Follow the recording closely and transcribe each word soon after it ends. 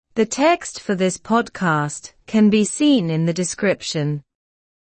The text for this podcast can be seen in the description.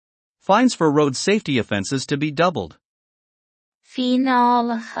 Fines for road safety offenses to be doubled.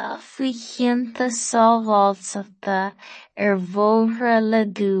 Finálacha faoi chinnta sábháilteachta bhóithre le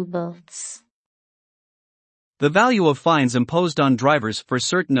dúbailt. The value of fines imposed on drivers for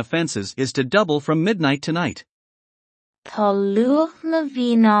certain offenses is to double from midnight tonight. Tá luach na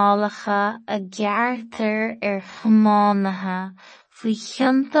finálacha a gceartar thiománaithe faoi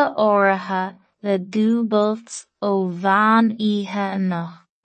chinnta áirithe le dúbailt ó bhean oíche anocht.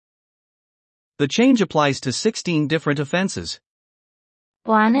 The change applies to 16 different offenses.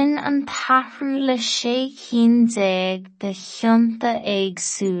 Baineann an tathhrú le 610 de chinnta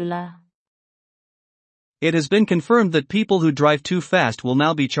éagsúla. It has been confirmed that people who drive too fast will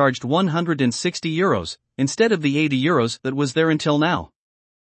now be charged €160, instead of the €80 that was there until now.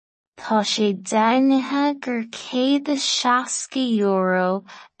 Tá sé dainithe gur €160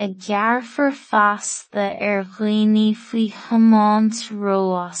 a ghearrfar fasta dhaoine faoi thiomáint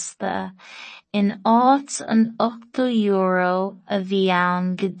róasta, in áit an €8 a bhí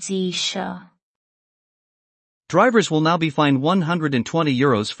ann go dtí seo. Drivers will now be fined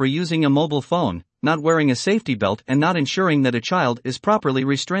 €120 for using a mobile phone, not wearing a safety belt and not ensuring that a child is properly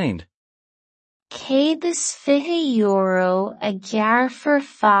restrained. €120 a ghearrfar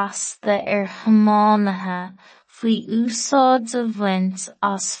fasta thiománaithe faoi úsáid a bhaint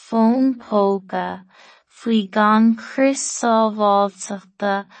as fón póca faoi gan cris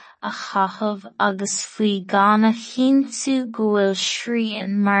sábháilteachta a chaitheamh agus faoi gan a chinntiú go bhfuil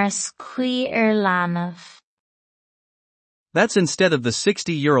srian maras cuí leanbh. That's instead of the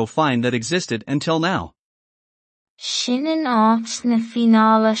 €60 fine that existed until now. Sin in áit na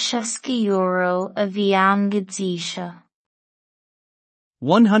finála €60 a bhí ann go dtí seo.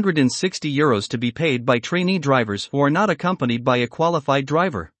 €160 to be paid by trainee drivers who are not accompanied by a qualified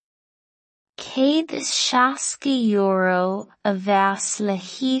driver. €160 a bheas le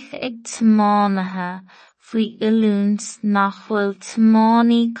híoch ag tiománaithe faoi oiliúint nach bhfuil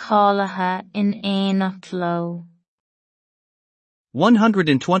tiománaí cálaithe in éineacht leo.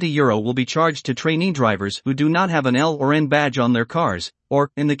 €120 will be charged to trainee drivers who do not have an L or N badge on their cars,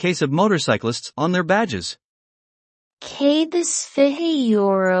 or, in the case of motorcyclists, on their badges.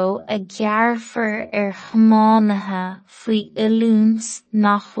 €120 a ghearrfar thiománaithe faoi oiliúint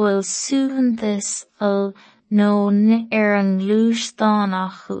nach bhfuil suaitheantas nó an gluaisteáin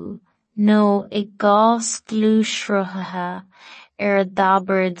acu, nó ag gás gluaisrothaithe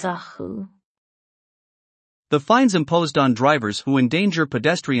d'obair acu. The fines imposed on drivers who endanger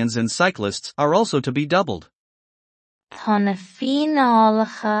pedestrians and cyclists are also to be doubled. Tá na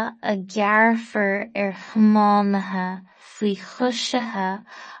finálacha a ghearrfar thiománaithe faoi chosaithe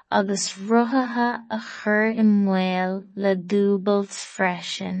agus rothaithe a chur i mbaol le dúbailt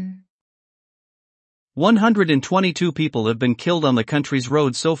freisin. 122 people have been killed on the country's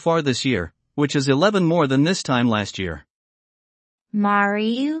roads so far this year, which is 11 more than this time last year.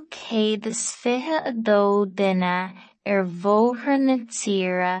 Maraíodh 122 duine bhóithre na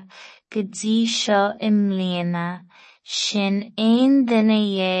tíre go dtí seo i mbliana, sin aon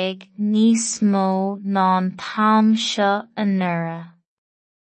duine dheag níos mó ná an tam seo an nua.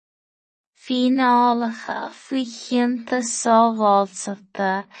 Finálacha faoi chinnta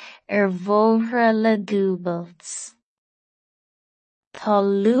sábháilteachta bhóithre le dúbailt. Tá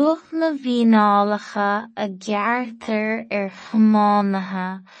luach na finálacha a gceartar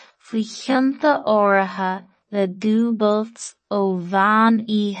thiománaithe faoi chinnta áirithe le dúbailt ó bhean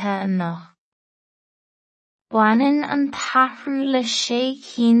oíche anocht. Baineann an tathhrú le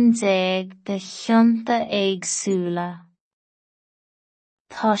 610 de chinnta éagsúla.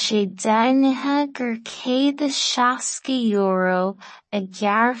 Tá sé dainithe gur €160 a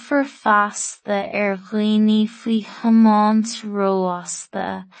ghearrfar fasta dhaoine faoi thiomáint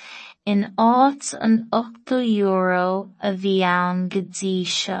róasta, in áit an €8 a bhí ann go dtí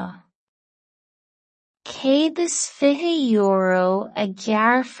seo. €120 a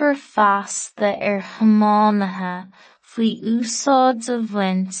ghearrfar fasta thiománaithe faoi úsáid a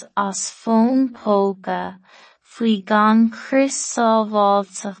bhaint as fón póca faoi gan cris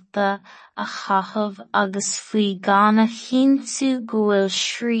sábháilteachta a chaitheamh agus faoi gan a chinntiú go bhfuil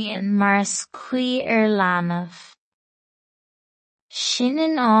srian maras cuí leanbh. Sin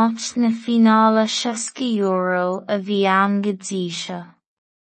in áit na finála €60 a bhí ann go dtí seo.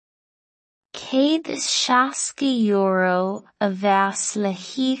 €160 a bheas le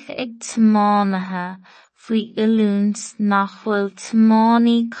híoch ag tiománaithe faoi oiliúint nach bhfuil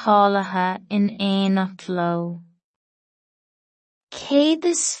tiománaí cálaithe in éineacht leo.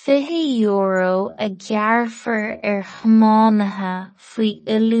 €120 a ghearfar thiománaithe faoi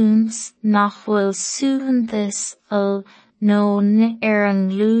oiliúint nach bhfuil suaitheantas nó an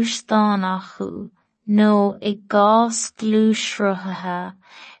gluaisteáin acu nó i gcás gluaisrothaithe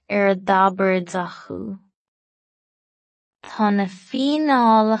d'oibrigid acu. Tá na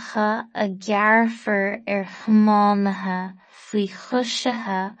fíneálacha a ghearfar thiománaithe faoi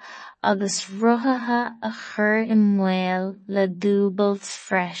chosaithe agus rothaithe a chur i mbaol le dúbailt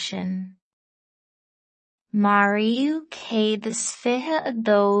freisin. Maraíodh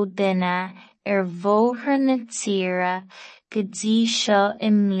 122 duine bhóthar na tíre go dtí seo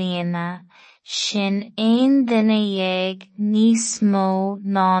i mbliana, sin 1 duine dheag níos mó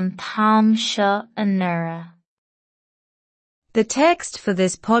ná an tam seo anuraidh. The text for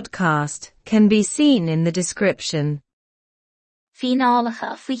this podcast can be seen in the description. Fíneálacha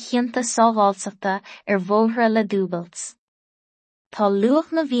faoi chianta sábháilteachta bhóthar le dúbailt. Tá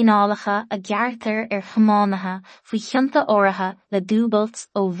luach na fíneálacha a gheartar thiománaithe faoi chianta áirithe le dúbailt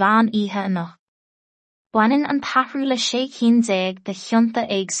ó bhean oíche anocht. Baineann an tathrú le 610 de chianta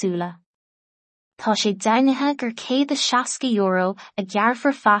éagsúla. Tá sé dainithe gur €160 a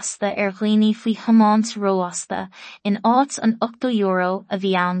ghearfar fasta dhaoine faoi thiomáint róasta in áit an €8 a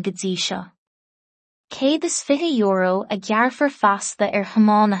bhí ann go dtí seo. €120 a ghearfar fasta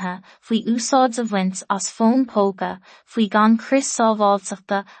thiománaithe faoi úsáid a bhaint as fón póca faoi gan cris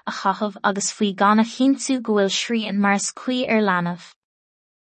sábháilteachta a chaitheamh agus faoi gan a chinntiú go bhfuil srian mars cuí leanamh.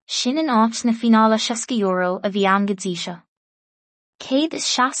 Sin in áit na fíneála €60 a bhí ann go dtí seo.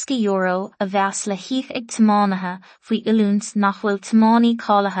 €160 a bheas le híoch ag tiománaithe faoi oiliúint nach bhfuil tiománaí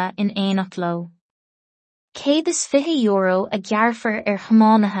cálaithe in éineacht leo. €120 a ghearfar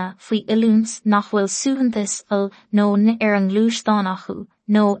thiománaithe faoi oiliúint nach bhfuil suaitheantas nó an gluaisteáin acu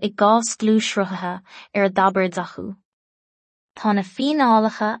nó i gcás gluaisrothaithe d'oibrigid acu. Tá na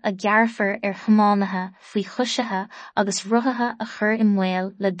fíneálacha a ghearfar thiománaithe faoi chosaithe agus rothaithe a chur i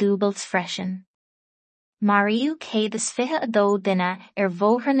mbaol le dúbailt freisin. Maraíodh 122 duine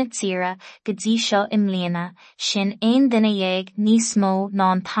bhóthar na tíre go dtí seo i mbliana, sin 1 duine dheag níos mó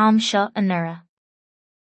ná an tam seo anuraidh.